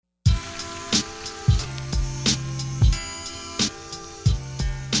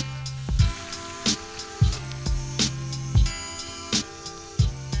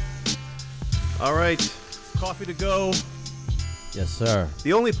All right, coffee to go. Yes, sir.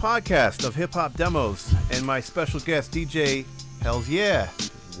 The only podcast of hip-hop demos, and my special guest, DJ Hells Yeah.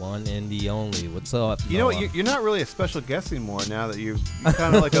 One and the only. What's up? You know what? You're not really a special guest anymore now that you're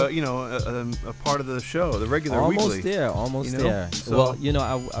kind of like a part of the show, the regular weekly. Almost there. So, well,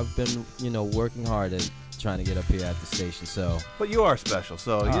 I've been working hard at trying to get up here at the station. So, but you are special.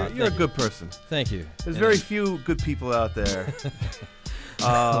 So you're a good person. Thank you. There's very few good people out there.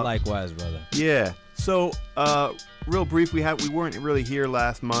 Likewise, brother. Yeah. So, real brief, we weren't really here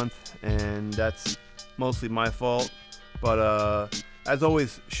last month, and that's mostly my fault. But as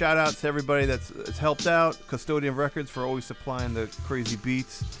always, shout out to everybody that's helped out. Custodian Records for always supplying the crazy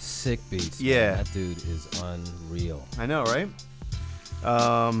beats. Sick beats. Yeah. Man. That dude is unreal. I know, right?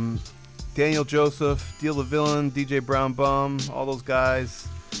 Daniel Joseph, Deal the Villain, DJ Brown Bum, all those guys.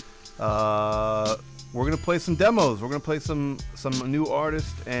 We're going to play some demos. We're going to play some new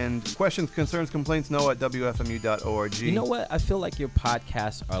artists, and questions, concerns, complaints, wfmu.org. You know what? I feel like your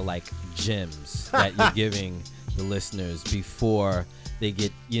podcasts are like gems that you're giving the listeners before they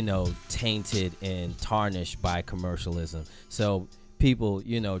get, tainted and tarnished by commercialism. So people,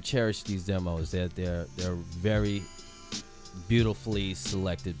 cherish these demos. They're very beautifully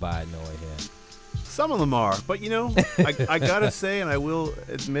selected by Noah here. Some of them are, but I gotta say, and I will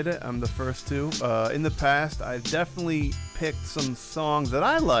admit it, I'm the first to. In the past, I've definitely picked some songs that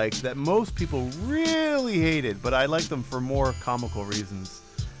I liked that most people really hated, but I liked them for more comical reasons.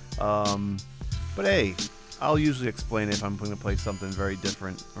 But hey, I'll usually explain it if I'm going to play something very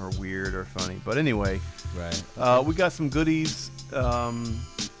different or weird or funny. But anyway, right. We got some goodies. Courtesy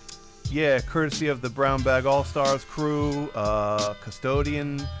of the Brown Bag All Stars crew,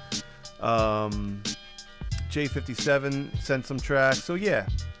 Custodian. J57 sent some tracks, so yeah,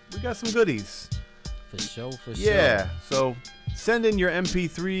 we got some goodies. For sure. Yeah, so send in your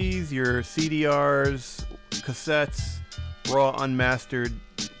MP3s, your CDRs, cassettes, raw, unmastered,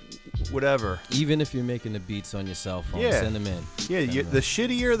 whatever. Even if you're making the beats on your cell phone, send them in. Yeah, the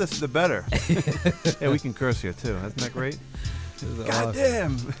shittier, the better. Yeah, we can curse here too. Isn't that great? God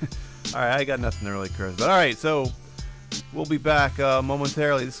damn. All right, I got nothing to really curse, but all right, so we'll be back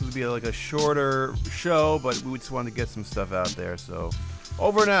momentarily. This will be like a shorter show, but we just wanted to get some stuff out there. So,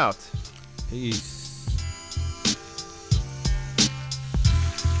 over and out. Peace.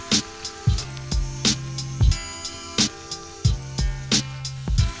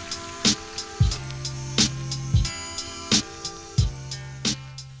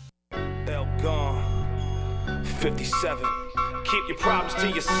 El Gone 57. Keep your problems to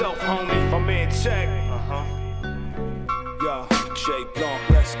yourself, homie. My man Tech. Yo, J Blunt,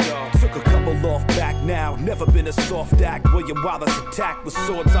 let's go. Took a couple off back now. Never been a soft act. William Wallace attacked with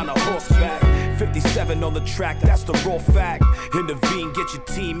swords on a horseback. 57 on the track, that's the raw fact. Intervene, get your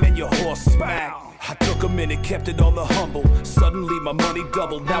team and your horse smacked. I took a minute, kept it on the humble. Suddenly my money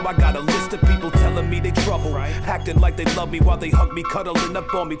doubled. Now I got a list of people telling me they trouble. Acting like they love me while they hug me, cuddling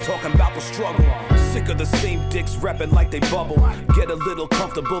up on me, talking about the struggle. Sick of the same dicks rapping like they bubble. Get a little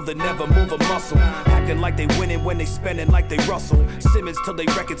comfortable, they never move a muscle. Acting like they winning when they spending like they Russell Simmons till they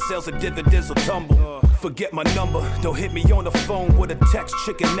record sales and dividends will tumble. Forget my number, don't hit me on the phone with a text,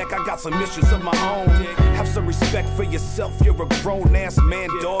 chicken neck, I got some issues of my own. Have some respect for yourself, you're a grown ass man,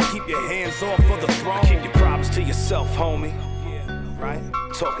 dog. Keep your hands off of the throne. Keep your problems to yourself, homie. Right?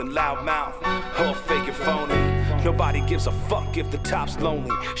 Talking loud mouth, all fake and phony. Nobody gives a fuck if the top's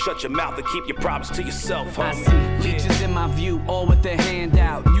lonely. Shut your mouth and keep your problems to yourself, homie. I see leeches in my view, all with their hand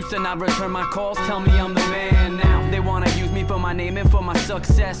out. Used to not return my calls, tell me I'm the man now. They wanna use me for my name and for my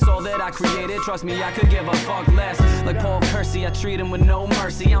success. All that I created, trust me, I could give a fuck less. Like Paul Kersey, I treat them with no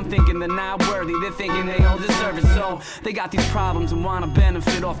mercy. I'm thinking they're not worthy, they're thinking they all deserve it. So they got these problems and wanna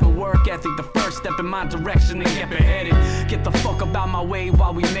benefit off my work ethic. The first step in my direction and get beheaded. Get the fuck about my way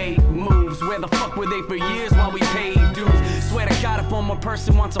while we made moves. Where the fuck were they for years while we paid dues? Swear to God, if one more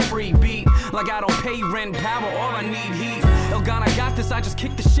person wants a free beat, like I don't pay rent, power, all I need heat. El Gone, I got this, I just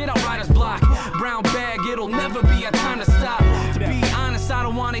kick the shit out Writer's Block. Brown Bag, it'll never be a time to stop. To be honest, I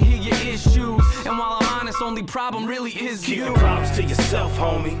don't wanna hear your issues. And while I'm honest, only problem really is keep you. Keep your problems to yourself,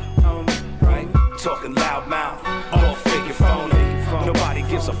 homie. Right? Talking loud mouth, all fake and phony. Nobody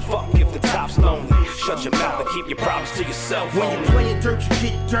gives a fuck if the top's lonely. Shut your mouth and keep your problems to yourself, when you playing dirt, you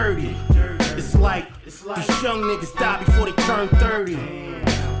get dirty. It's like these young niggas die before they turn 30.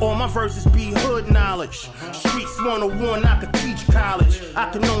 All my verses be hood knowledge. Streets 101, I could teach college.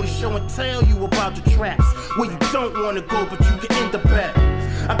 I can only show and tell you about the traps where you don't wanna go, but you can end up at.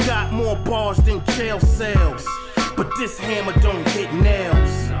 I got more bars than jail cells, but this hammer don't hit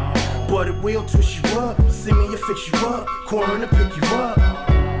nails. But it will twist you up, see me and fix you up, corner to pick you up.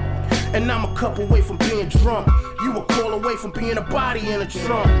 And I'm a cup away from being drunk. You a call away from being a body in a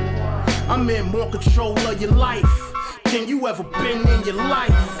trunk. I'm in more control of your life than you ever been in your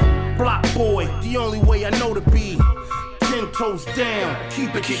life. Block boy, the only way I know to be 10 toes down.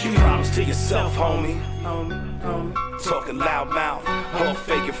 Keep your problems to yourself, homie. Talking loud mouth, all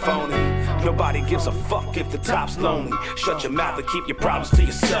fake and phony. Nobody gives a fuck if the top's lonely. Shut your mouth and keep your problems to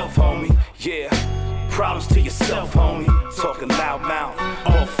yourself, homie. Yeah, problems to yourself, homie. Talking loud mouth,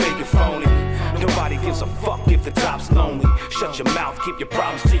 all fake and phony. Nobody gives a fuck if the top's lonely. Shut your mouth, keep your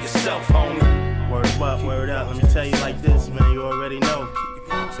problems to yourself, homie. Word up, word up. Let me tell you like this, man. You already know.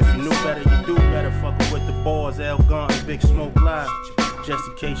 If you knew better, you do better. Fucking with the boys, El Gaunt and Big Smoke Live. Just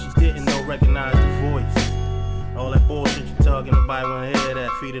in case you didn't know, recognize the voice. All that bullshit you talking, nobody wanna hear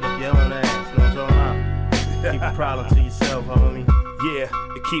that. Feed it up your own ass. Know what I'm talking about? Keep your problem to yourself, homie. Yeah,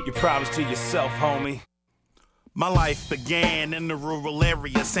 keep your problems to yourself, homie. My life began in the rural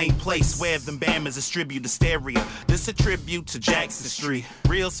area, same place where them Bammers distribute hysteria. This a tribute to Jackson Street.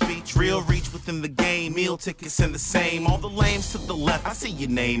 Real speech, real reach within the game. Meal tickets in the same. All the lames to the left, I see your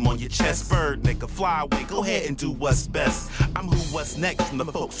name on your chest. Bird, nigga, fly away, go ahead and do what's best. I'm who what's next from the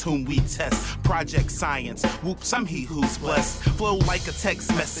folks whom we test. Project Science, whoops, I'm he who's blessed. Flow like a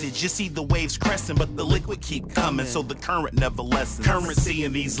text message, you see the waves crescent, but the liquid keep coming, so the current never lessens. Currency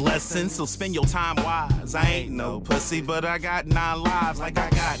in these lessons, so spend your time wise. I ain't no pussy, but I got 9 lives, like I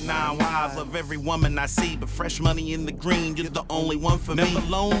got 9 wives. Love every woman I see, but fresh money in the green, you're the only one for me. Never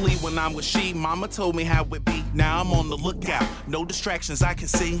lonely when I'm with she, mama told me how it be. Now I'm on the lookout, no distractions I can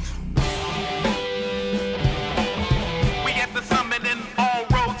see. We at the summit and all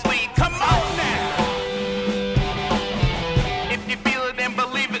roads lead, come on now. If you feel it and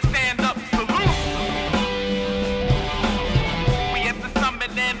believe it, stand up, salute. We at the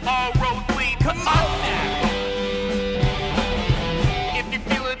summit and all roads lead, come on now.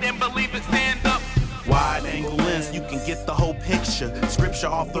 Wide angle lens, you can get the whole picture. Scripture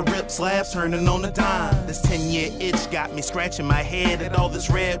off the rip, slabs turning on a dime. This 10-year itch got me scratching my head at all this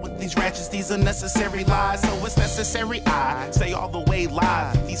red with these ratchets. These unnecessary lies, so it's necessary I stay all the way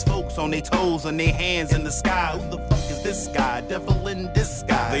live. These folks on their toes and their hands in the sky. Who the fuck is this guy? Devil in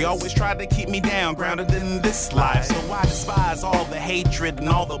disguise. They always try to keep me down, grounded in this life. So I despise all the hatred and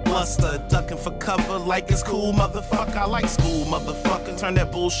all the bluster. Ducking for cover like it's cool, motherfucker. I like school, motherfucker. Turn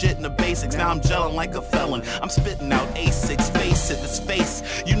that bullshit into basics. Now I'm gelling like a felon. I'm spitting out A6, face it, this face.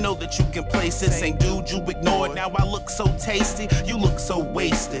 You know that you can place it. Same dude you ignored. Now I look so tasty. You look so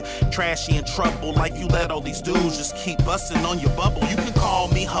wasted. Trashy and trouble like you let all these dudes just keep busting on your bubble. You can call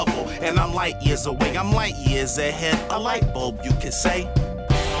me Hubble, and I'm light years away. I'm light years ahead. A light bulb, you could say.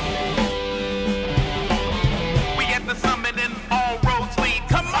 We at the summit and all roads lead.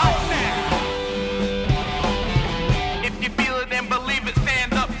 Come on now. If you feel it and believe it,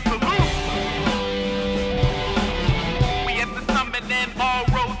 stand up, salute. We at the summit and all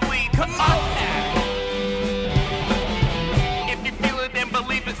roads lead. Come on now. If you feel it and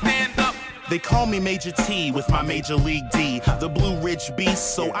believe it, stand up. They call me Major T with my Major League D. The Blue Ridge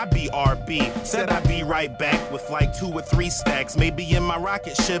Beast, so I be RB. Said I'd be right back with like 2 or 3 stacks. Maybe in my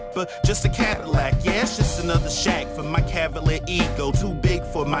rocket ship, just a Cadillac. Yeah, it's just another shack for my Cavalier ego. Too big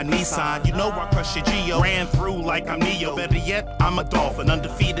for my Nissan. You know I crush your Geo. Ran through like I'm Neo. Better yet, I'm a Dolphin.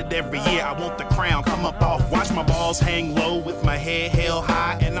 Undefeated every year. I want the crown. Come up off. Watch my balls hang low with my head held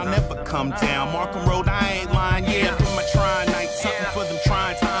high. And I'll never come down. Markham Road, I ain't lying. Yeah, for my trying night. Something for them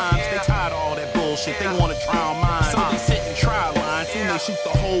trying times. They tired of all that bullshit. They wanna try on mine. So they sit and try lines. Soon they shoot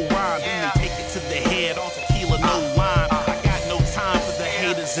the whole rhyme. Then they take it to the head. All tequila, no lime. I got no time for the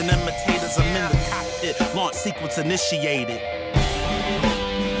haters and imitators. I'm in the cockpit. Launch sequence initiated.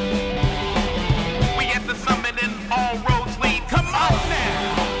 We at the summit and all roads lead. Come on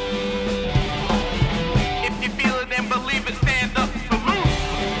now. If you feel it and believe it, stand up, salute.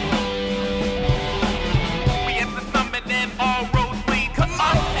 We at the summit and all roads lead. Come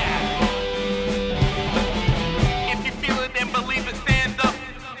on now. If you feel it and believe it, stand up.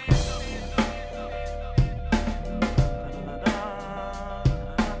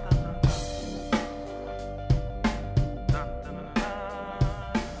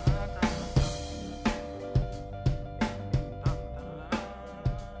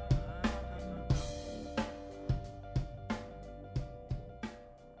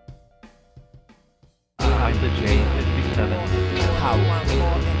 The J57.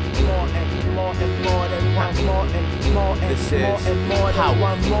 This is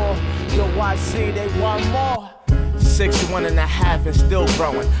Power. Yo, I see they want more. 61 and a half and still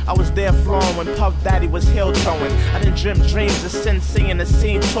growing. I was there flowing when Puff Daddy was heel towing. I didn't dream dreams of sin, seeing the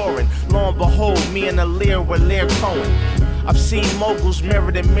scene touring. Lo and behold, me and Aaliyah were Lear Cohen. I've seen moguls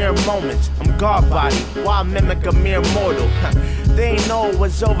mirrored in mere moments. I'm God body, why mimic a mere mortal? They ain't know it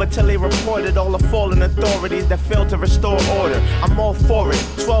was over till they reported all the fallen authorities that failed to restore order. I'm all for it,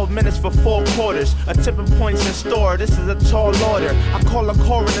 12 minutes for 4 quarters. A tipping point's in store, this is a tall order. I call a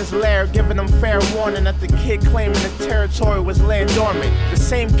coroner's lair, giving them fair warning that the kid claiming the territory was laying dormant. The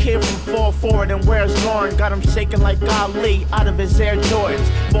same kid from Fall Forward and Where's Lauren got him shaking like Ali out of his Air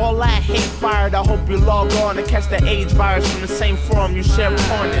Jordans. For all that hate fired, I hope you log on and catch the AIDS virus from the same forum you share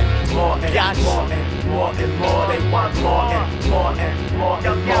porn in. More and more and more and more, they want more and more and more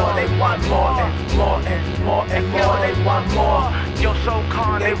and more, they want more and more and more and more, they want more. Yo, so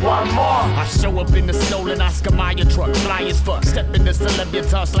con, they want more. I show up in the stolen Oscar Mayer truck, fly as fuck. Step in the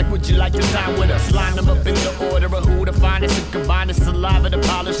celebritas like, would you like to dine with us? Line them up in the order of who the finest and combine the saliva to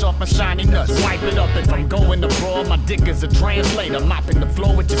polish off my shiny nuts. Wipe it up if I'm going abroad, my dick is a translator. Mopping the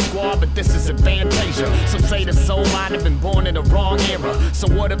floor with your squad, but this is Fantasia. Some say the soul might have been born in the wrong era. So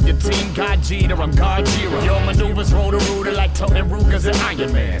what if your team got Jeter, I'm God Jira. Your maneuvers roll the rooter like toting Rugers and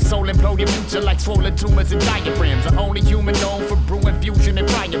Iron Man. Soul implode your future like swollen tumors and diagrams. The only human known for brewing fusion and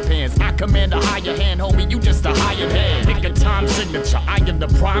frying pans. I command a higher hand, homie, you just a hired hand. Pick a time signature, I am the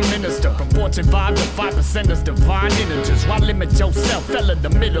prime minister. From Fortune 5 to 5%ers, divine integers. Why limit yourself, fella, the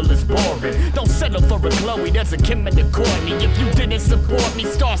middle is boring. Don't settle for a Chloe, there's a Kim and a Courtney. If you didn't support me,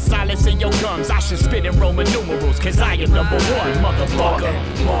 start silencing your gums. I should spit in Roman numerals, cause I am number one, motherfucker.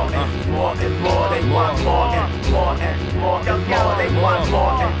 More and more and more, they want more and more and more and more, they want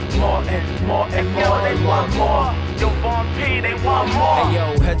more and more and more and more, they want more. Yo, Von P, they want more. Hey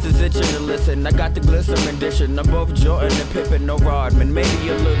yo, heads is itching to listen. I got the glisten rendition. I'm both Jordan and Pippen, no Rodman. Maybe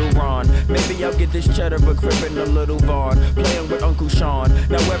a little Ron. Maybe I'll get this cheddar, but cribbing a little Vaughn. Playing with Uncle Sean.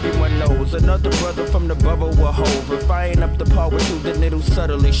 Now everyone knows another brother from the borough of Hove. If I ain't up to par with you, then it'll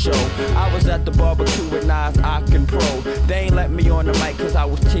subtly show. I was at the barbecue with Nas, Ock and Pro. They ain't let me on the mic cause I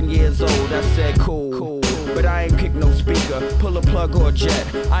was 10 years old. I said cool. But I ain't kick no speaker, pull a plug or a jet.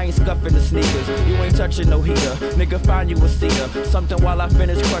 I ain't scuffing the sneakers, you ain't touching no heater. Nigga, find you a cedar, something while I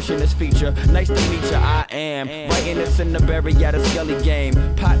finish crushing this feature. Nice to meet ya, I am writing this in the berry at a skelly game.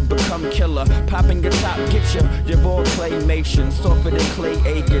 Pot become killer, popping your top, get ya. Your boy claymation, softer than Clay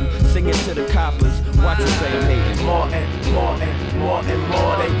Aiken. Singing to the coppers, watch you say I'm hating. More and more and more and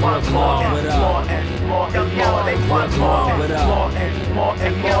more, they want more and more and more and more, they want more and more and more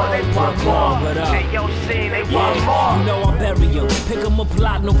and more, they want more. Hey yo, see, they want more. You know I bury 'em, pick 'em a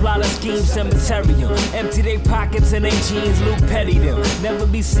plot, no plot or scheme, cemetery 'em. Empty they pockets and they jeans, Luke Petty them. Never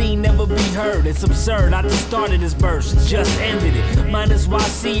be seen, never be heard, it's absurd. I just started this verse, just ended it. Minus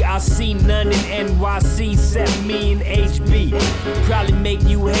YC, I see none in NYC, set me in HB. Probably make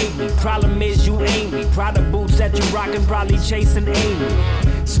you hate me, problem is you ain't me. Prada boots that you rockin', probably chasing Amy.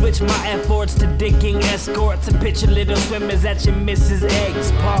 Switch my efforts to dicking escorts and picture little swimmers at your missus'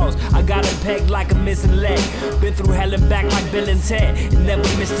 eggs. Pause, I got it pegged like a missing leg. Been through hell and back like Bill and Ted and never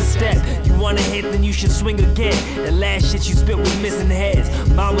missed a step. You wanna hit, then you should swing again. The last shit you spit was missing heads.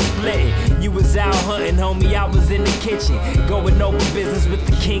 Mine was splitting, you was out hunting, homie, I was in the kitchen. Going over business with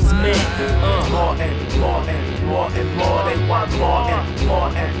the king's men. More and more and more and more, they want more and more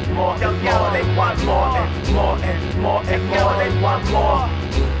and more and more, they want more and more and more and more, they want more.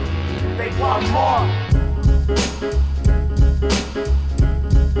 They want more.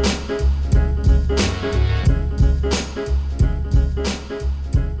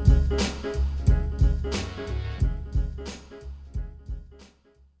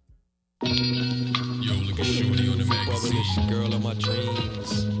 Yo, look at Shorty on the magazine. Girl of my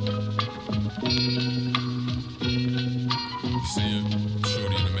dreams. You see it?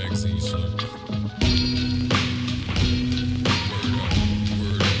 Shorty in the magazine, son.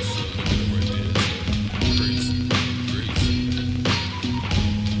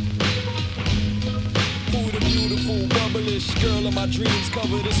 Girl of my dreams,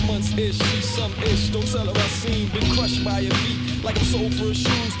 cover this month's ish. She's some ish, don't tell her I seen. Been crushed by her feet, like I'm sold for her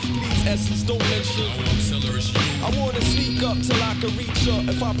shoes. Please, essence, don't mention. I wanna sneak up till I can reach her.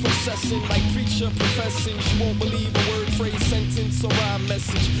 If I'm processing like preacher, professing, she won't believe a word, phrase, sentence, or rhyme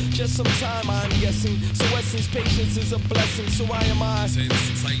message. Just some time, I'm guessing. So essence, patience is a blessing. So why am I?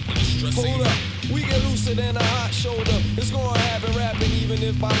 Hold up, we get looser than a hot shoulder. It's gonna happen rapping even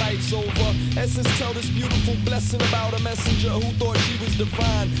if my life's over. Essence, tell this beautiful blessing about a messenger who thought thought she was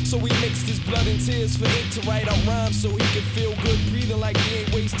divine. So he mixed his blood and tears for ink to write out rhymes so he could feel good breathing like he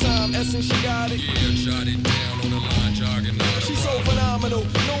ain't waste time. Essence, she got it. Yeah, jot it down on the line, jogging out. She's so phenomenal.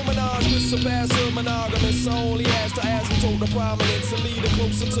 No menage could surpass her monogamous. I only asked to ask and told the prominence to lead her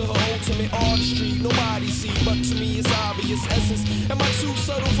closer to her ultimate artistry. Nobody see, but to me it's obvious. Essence, am I too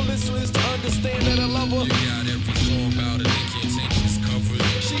subtle for listeners to understand that I love her? You got every song about her, think your intentions covered.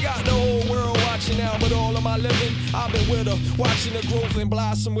 She got the whole world watching now, but all of my living, I've been with her, watching her growth and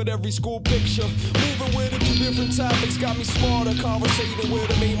blossom with every school picture. Moving with her through different topics, got me smarter, conversating with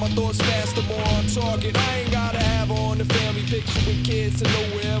her, made my thoughts faster, more on target. I ain't gotta have her on the family picture with kids to know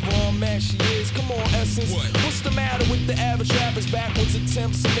wherever I'm at, she is. Come on, Essence. What's the matter with the average rapper's backwards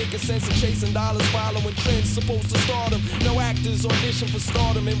attempts to make a sense of chasing dollars, following trends, supposed to stardom. No actors audition for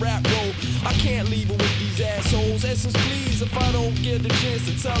stardom in rap role. I can't leave her with these assholes. Essence, please, if I don't get the chance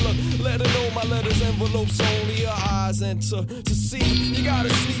to tell her, let her know my letters, envelopes, only her eyes enter to see. You gotta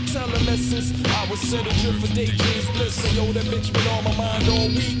sleep, tell them, Essence. I was set a trip for daydreams, bliss. And yo, that bitch been on my mind all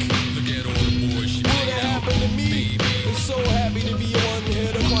week. Look at all the boys she what happened to me? I'm so happy to be one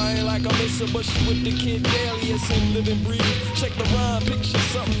hitter, crying like I miss her, but she with the kid daily as him live and breathe. Check the rhyme, picture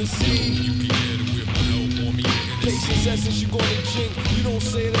something to see. You can get it with my help on me. Patience, Essence, you gonna jink. You don't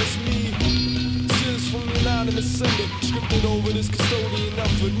say that's me. Tears from the anonymous sender, scripted over this custodian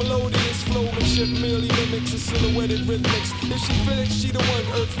effort. Melodious flowmanship merely mimics a silhouetted rhythmics. If she finished, she the one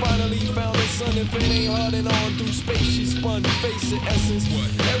Earth finally found her son. If it ain't hard and on through space, she spun. Face it, Essence.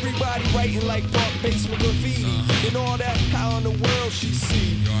 Everybody writing like park basement graffiti. And all that, how in the world she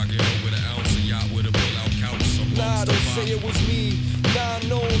see? Yo, I get up with an ounce of yacht with a pull-out couch. Nah, don't say it was me. Nah,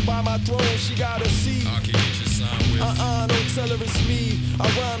 known by my throne, she gotta see. I can get your sign with. Don't tell her it's me. I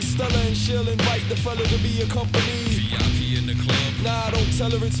rhyme Stella and she'll invite the fella to be a company. VIP in the club. Nah, don't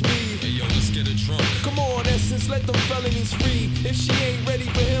tell her it's me. Hey yo, let's get a drunk. Come on, Essence, let them felonies free. If she ain't ready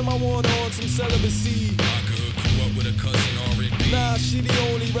for him, I want her on some celibacy. I could hook you up with a cousin R&B. Nah, she the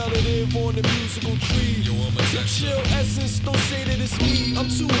only relative on the musical tree. Yo, I'm a text. Chill, Essence, don't say that it's me. I'm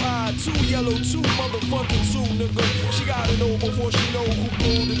too high, too yellow, too motherfucking too, nigga. She gotta know before she know who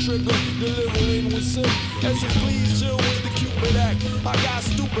pulled the trigger. Delivering with sim. Essence, please chill with the Cupid act. I got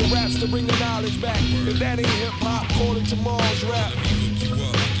stupid raps to bring the knowledge back. If that ain't hip hop, call it tomorrow's rap. Let me hook you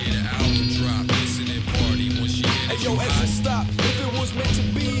up, get an album drop, listen and party when she hit it. Hey yo, Essence, stop. If it was meant to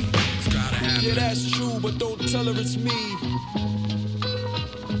be, it's gotta happen. Yeah, that's true, but don't tell her it's me.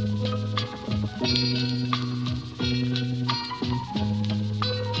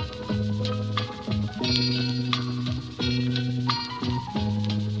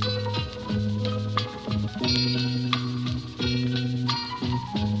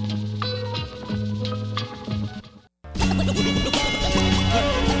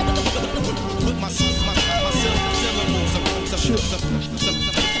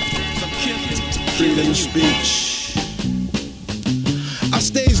 Freedom of speech. I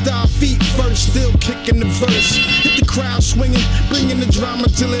stays down feet first, still kicking the verse. Hit the crowd swinging, bringing the drama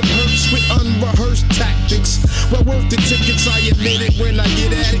till it hurts with unrehearsed tactics. Well worth the tickets, I admit it. When I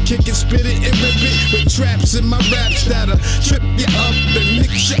get at it, kick it, spit it, and rip it with traps in my raps that'll trip you up and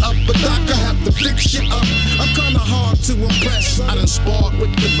mix you up. But Doc, I have to fix you up. I'm kinda hard to impress. I done sparred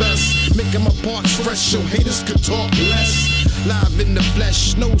with the best, making my parts fresh so haters could talk less. Live in the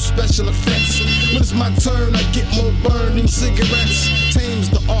flesh, no special effects. When it's my turn, I get more burning cigarettes. Tames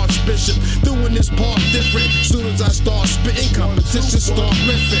the archbishop, doing this part different. Soon as I start spitting, competition start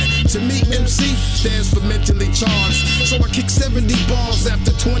riffing. To me, MC stands for mentally charged. So I kick 70 bars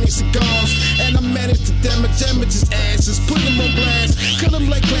after 20 cigars. And I manage to damage his asses. Put them on blast, cut them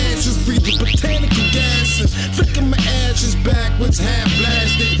like glasses. Breathing botanical gases. Flicking my ashes backwards, half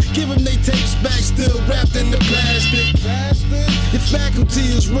blasted. Give them they tapes back, still wrapped in the plastic. Your faculty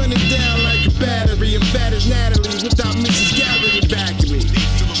is running down like a battery. I'm fat as Natalie without Mrs. Garrett back at me.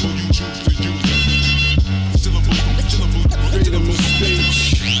 Freedom of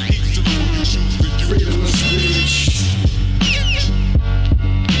speech. Freedom of speech.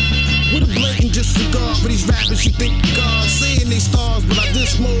 With a blatant disregard for these rappers you think God saying they stars, but I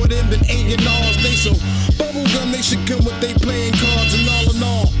diss more of them than A&Rs. They so bubblegum, they should come with they playing cards and all in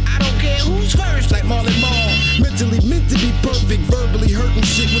all. I don't care who's first, like Marley Marl. Mentally meant to be perfect, verbally hurting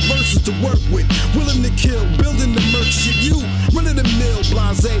shit with verses to work with. Willing to kill, building the merch shit. You running the mill,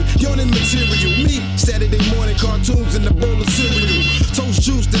 blase, yawning material. Me, Saturday morning cartoons in a bowl of cereal. Toast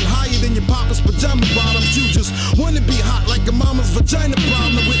juiced and higher than your papa's pajama bottoms. You just wanna be hot like a mama's vagina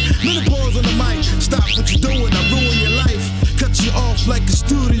problem with menopause on the mic. Stop what you're doing, I ruin your life. Cut you off like a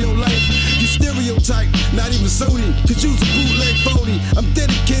studio life. You stereotype, not even Sony, cause you's a bootleg phony. I'm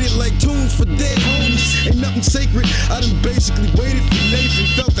dedicated like tunes for dead homies. Ain't nothing sacred, I done basically waited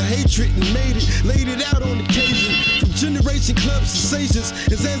portrait and made it, laid it out on occasion. From generation club sensations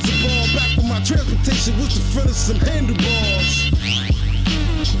and Zanzibar, back when my transportation was the front of some handlebars.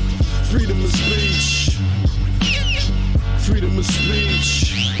 Freedom of speech. Freedom of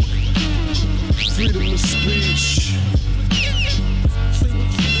speech. Freedom of speech.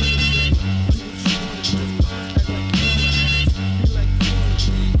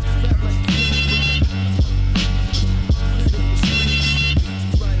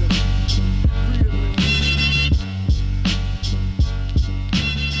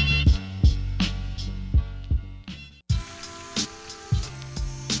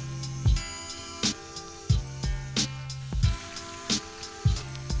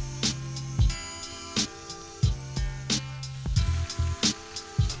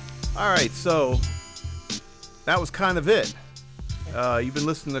 All right, so that was kind of it. You've been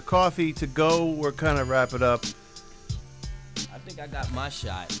listening to Coffee to Go. We're kind of wrap it up. I think I got my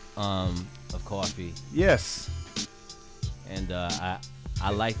shot of coffee. Yes. And I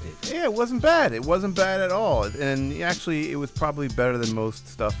liked it. Yeah, it wasn't bad. It wasn't bad at all. And actually, it was probably better than most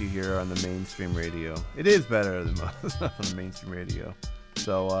stuff you hear on the mainstream radio. It is better than most stuff on the mainstream radio.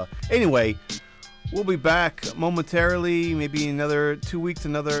 So, anyway, we'll be back momentarily, maybe another 2 weeks,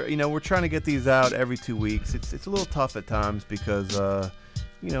 we're trying to get these out every 2 weeks. It's a little tough at times because,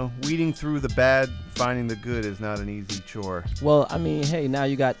 weeding through the bad, finding the good is not an easy chore. Well, I mean, hey, now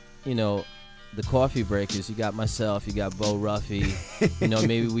you got, the coffee breakers. You got myself, you got Bo Ruffy.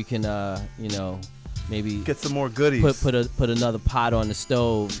 Maybe we can, maybe get some more goodies. Put another pot on the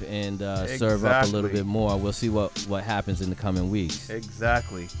stove and serve up a little bit more. We'll see what happens in the coming weeks.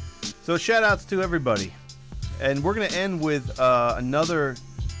 Exactly. So shout outs to everybody. And we're going to end with another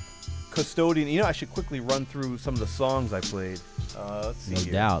custodian. I should quickly run through some of the songs I played. Let's see. No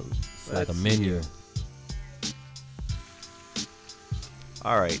doubt. It's like a menu. Here.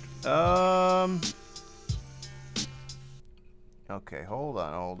 All right. Okay, hold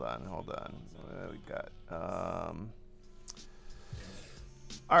on. What we got?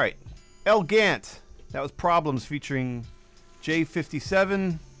 All right. El Gant. That was Problems featuring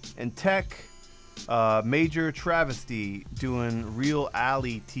J57 and Tech. Major Travesty doing Real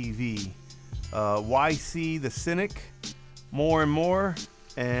Alley TV. YC The Cynic. More and More.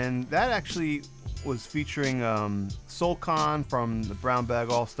 And that actually was featuring Soulcon from the Brown Bag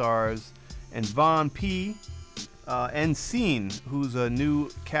All-Stars and Von P. And Scene, who's a new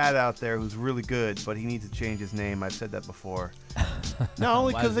cat out there who's really good, but he needs to change his name. I've said that before. Not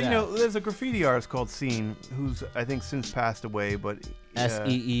only because, there's a graffiti artist called Scene who's, I think, since passed away, but...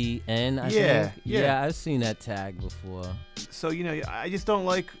 S-E-E-N, I think? Yeah, I've seen that tag before. So, I just don't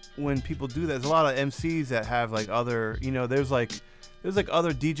like when people do that. There's a lot of MCs that have, like, other... there's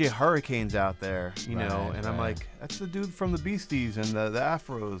other DJ Hurricanes out there, and I'm like, that's the dude from the Beasties and the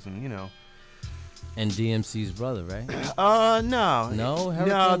Afros, and And DMC's brother, right? No. No?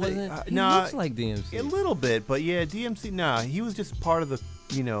 Hurricane he looks like DMC. A little bit, but yeah, DMC, he was just part of the,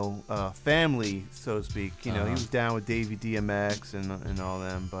 family, so to speak. He was down with Davey DMX and all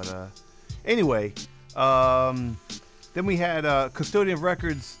them. But anyway, then we had Custodian of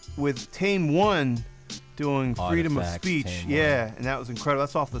Records with Tame One doing Freedom of Speech. Yeah, and that was incredible.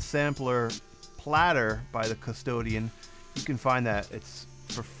 That's off the sampler Platter by the Custodian. You can find that. It's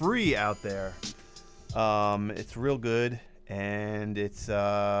for free out there. It's real good, and it's,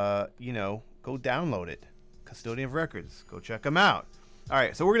 go download it. Custodian of Records. Go check them out. All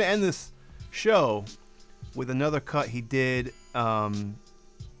right, so we're going to end this show with another cut he did.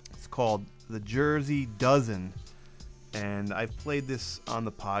 It's called The Jersey Dozen, and I've played this on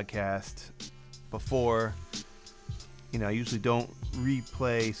the podcast before. I usually don't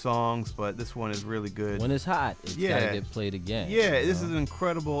replay songs, but this one is really good. When it's hot, it's got to get played again. Yeah, this is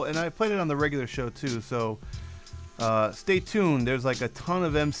incredible, and I played it on the regular show too, so stay tuned. There's like a ton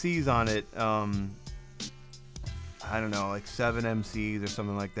of MCs on it. I don't know, like 7 MCs or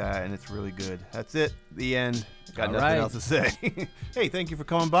something like that, and it's really good. That's it. The end. Got nothing else to say. Hey, thank you for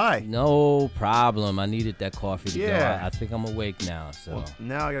coming by. No problem. I needed that coffee to go. I think I'm awake now. So well,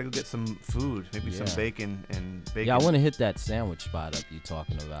 now I gotta go get some food, maybe some bacon and bacon. Yeah, I want to hit that sandwich spot up you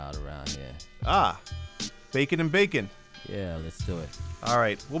talking about around here. Bacon and bacon. Yeah, let's do it. All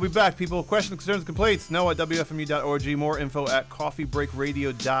right, we'll be back, people. Questions, concerns, complaints, Noah at WFMU.org. More info at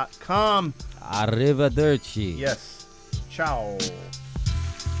coffeebreakradio.com. Arrivederci. Yes. Ciao.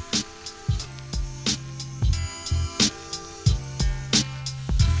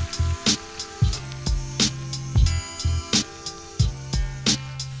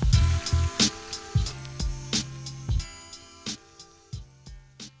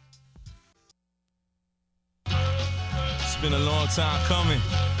 Been a long time coming.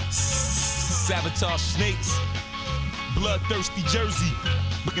 Sabotage snakes. Bloodthirsty Jersey.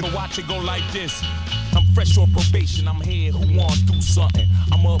 Looking to watch it go like this. I'm fresh off probation, I'm here, who wanna do something?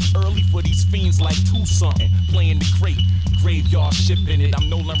 I'm up early for these fiends like 2-something. Playing the crate, graveyard shipping it. I'm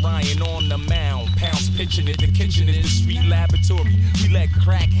Nolan Ryan on the mound, pounds pitching it. The kitchen is the street laboratory. We let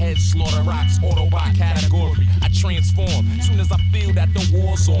crackheads slaughter rocks, Autobot category. I transform, soon as I feel that the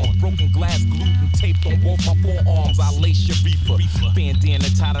war's on. Broken glass glued and taped on both my forearms. I lace your reefer. Bandana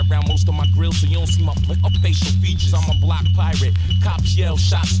tied around most of my grills so you don't see my facial features. I'm a block pirate, cops yell,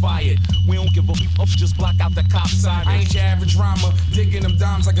 shots fired. We don't give a fuck, just block out the cop side. I ain't your average rhymer, digging them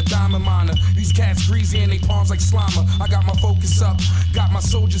dimes like a diamond miner. These cats greasy and they palms like Slimer. I got my focus up, got my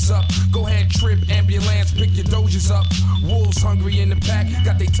soldiers up. Go ahead, trip, ambulance, pick your dojas up. Wolves hungry in the pack,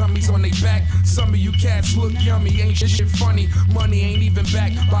 got they tummies on they back. Some of you cats look yummy, ain't shit funny. Money ain't even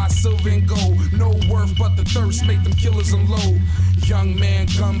back by silver and gold. No worth but the thirst, make them killers unload. Young man,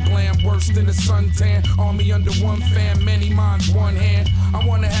 gun blam, worse than a suntan. Army under one fan, many minds, one hand. I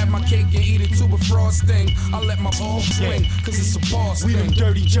wanna have my cake and eat it too, but frosting. I let my balls swing, cause it's a boss We thing. them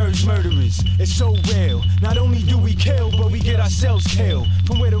dirty Jersey murderers, it's so real. Not only do we kill, but we get ourselves killed.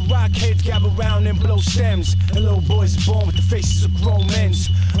 From where the rock heads gather round and blow stems. And little boys born with the faces of grown men's.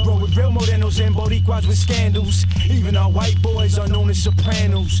 Roll with real morenos and boricuas with scandals. Even our white boys are known as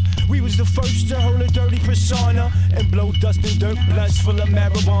sopranos. We was the first to hold a dirty persona and blow dust and dirt blunts full of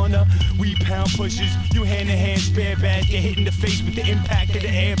marijuana. We pound pushers, you hand-to-hand spare bad. Get hit in the face with the impact of the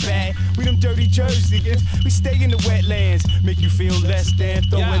airbag. We them dirty Jerseyans, we stay in the wetlands. Make you feel less than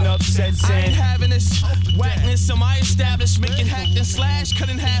throwing up set I sand. ain't having this whackness on my establishment. Get hacked and slashed, cut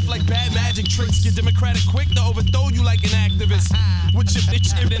in half like bad magic tricks. Get democratic quick to overthrow you like an activist. With your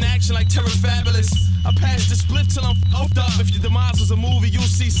bitch in action like Terror Fabulous. I pass the split till I'm f***ed up. If your demise was a movie, you'll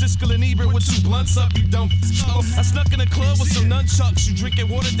see Siskel and Ebert with 2 blunts up, you dumb I snuck in the club with some nunchucks. You drinking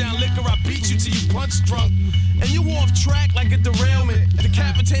watered down liquor, I beat you till you punch drunk. And you off track like a derailment.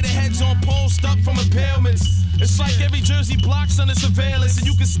 Decapitated heads on poles stuck from impalements. It's like every Jersey block's under surveillance, and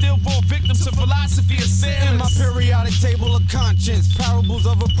you can still fall victim to philosophy assailants. In my periodic table of conscience, parables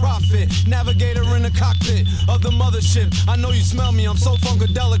of a prophet, navigator in the cockpit of the mothership. I know you smell me, I'm so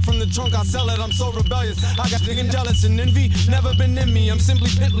funkadelic. From the trunk I sell it, I'm so rebellious. I got digging jealous and envy, never been in me. I'm simply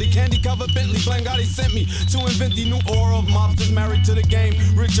Bentley, candy covered Bentley. Blangotti sent me to invent the new aura of mobsters married to the game.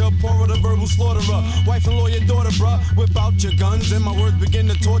 Richer, poorer, the verbal slaughterer. Wife and lawyer daughter, bruh. Whip out your guns and my words begin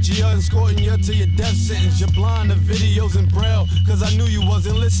to torture you, escorting you to your death sentence. You're blind to videos in braille, cause I knew you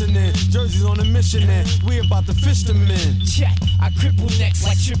wasn't listening. Jersey's on a mission and we about to fish them in. Check, I cripple necks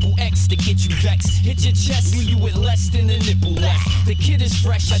like triple X to get you vexed. Hit your chest, leave you with less than a nipple left. The kid is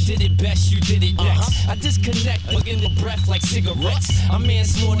fresh, I did it best, you did it next. I disconnect, look in the breath like cigarettes. I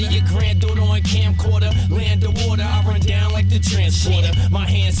manslaughter your granddaughter on camcorder. Land of water, I run down like the transporter. My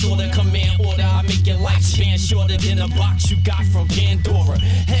hand sorta command order, I make your lifespan shorter than a box you got from Pandora.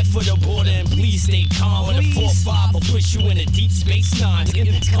 Head for the border and please stay calm. With a 4-5 will push you in a deep space 9.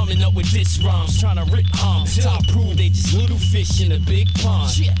 It's coming up with this rhymes, trying to rip harms. Top prove they just little fish in a big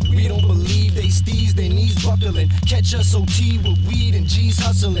pond. We don't believe they steez, their knees buckling. Catch us OT with weed and G's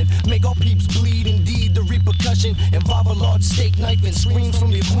hustling. Make our peeps bleed, indeed the repercussion. Involve a large steak knife and screams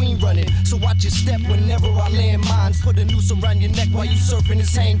from your queen running. So watch your step whenever I land mines. Put a noose around your neck while you surfing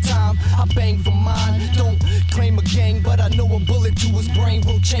this hang time. I bang for mine, don't claim a gang, but I know a bullet to his brain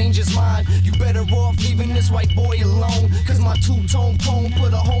will change his mind. You better off leaving this white boy alone, cause my two-tone chrome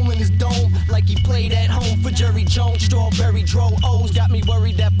put a hole in his dome like he played at home for Jerry Jones. Strawberry dro O's got me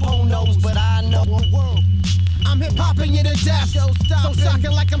worried that Poe knows, but I know the world. I'm hip-hopping you to death. So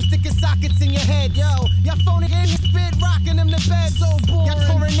shocking like I'm sticking sockets in your head. Yo, y'all phoning in your spit, rocking them to bed. So boring. Y'all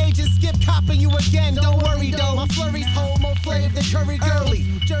touring agents skip copping you again. Don't worry though, my flurries hold more flavor than curry girly.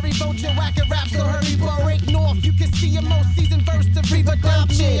 Jerry Vulture, whack a rap, so hurry, bro. Break north, you can see your most seasoned verse to Riva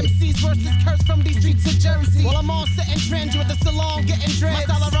Dolce. MCs versus curse from these streets of Jersey. While I'm all setting trends, you at the salon getting dreads.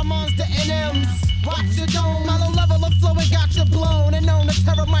 My style of Ramones to NMs. Watch your dome, my low level of flow and got you blown. And known to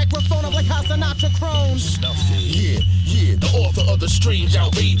tear a microphone up like how Sinatra crones. Yeah, the author of the strange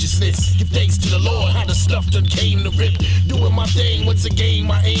outrageousness. Give thanks to the Lord, how the stuff done came to rip. Doing my thing, once again,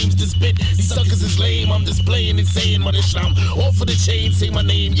 my aim's to spit. These suckers is lame, I'm displaying and saying what it's. I'm off of the chain, say my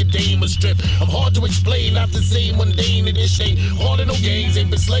name, your dame a strip. I'm hard to explain, not the same mundane in this ain't. Hard no gangs, ain't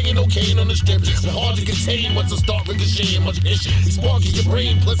been slaying no cane on the strip. I'm hard to contain once I start ricocheting much ish. We spark in your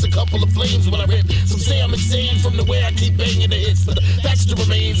brain, plus a couple of flames when I rip. Some say I'm insane from the way I keep banging the hits. But the fact still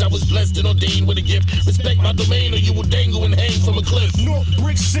remains, I was blessed and ordained with a gift. Respect my domain or you will dangle and hang from a cliff. North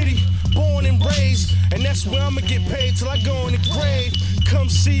Brick City, born and raised, and that's where I'ma get paid till I go in the grave. come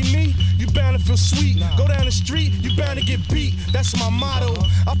see me, you bound to feel sweet. Go down the street, you bound to get beat. That's my motto.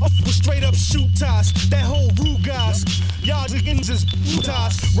 I fuck with straight up shoot ties. That whole rude guys. Y'all niggas is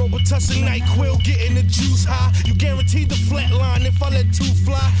ties. Robitussin, NyQuil, getting the juice high. You guaranteed the flat line if I let two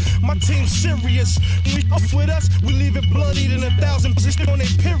fly. My team's serious. When you off with us, we leave it bloodied in 1,000 position on a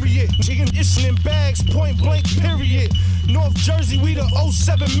period. Chicken ishing in bags, point blank, period. North Jersey, we the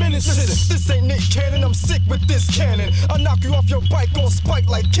 07 Menaces. Listen, this ain't Nick Cannon, I'm sick with this cannon. I'll knock you off your bike on spike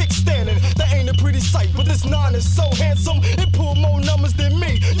like kickstanding. That ain't a pretty sight, but this 9 is so handsome. It pulled more numbers than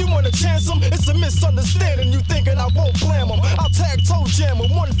me. You wanna chance them? It's a misunderstanding. You thinking I won't blam them. I'll tag toe jam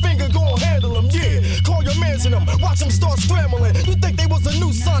them. One finger gon' handle them, yeah. Call your mans in them, watch them start scrambling. You think they was a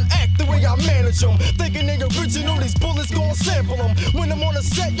new son act the way I manage them. Thinking they original, these bullets gon' sample them. When I'm on the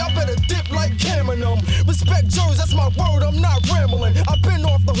set, y'all better dip like Cam and them. Respect Jersey, that's my word, I'm not rambling. I've been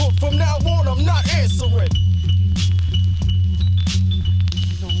off the hook, from now on I'm not answering.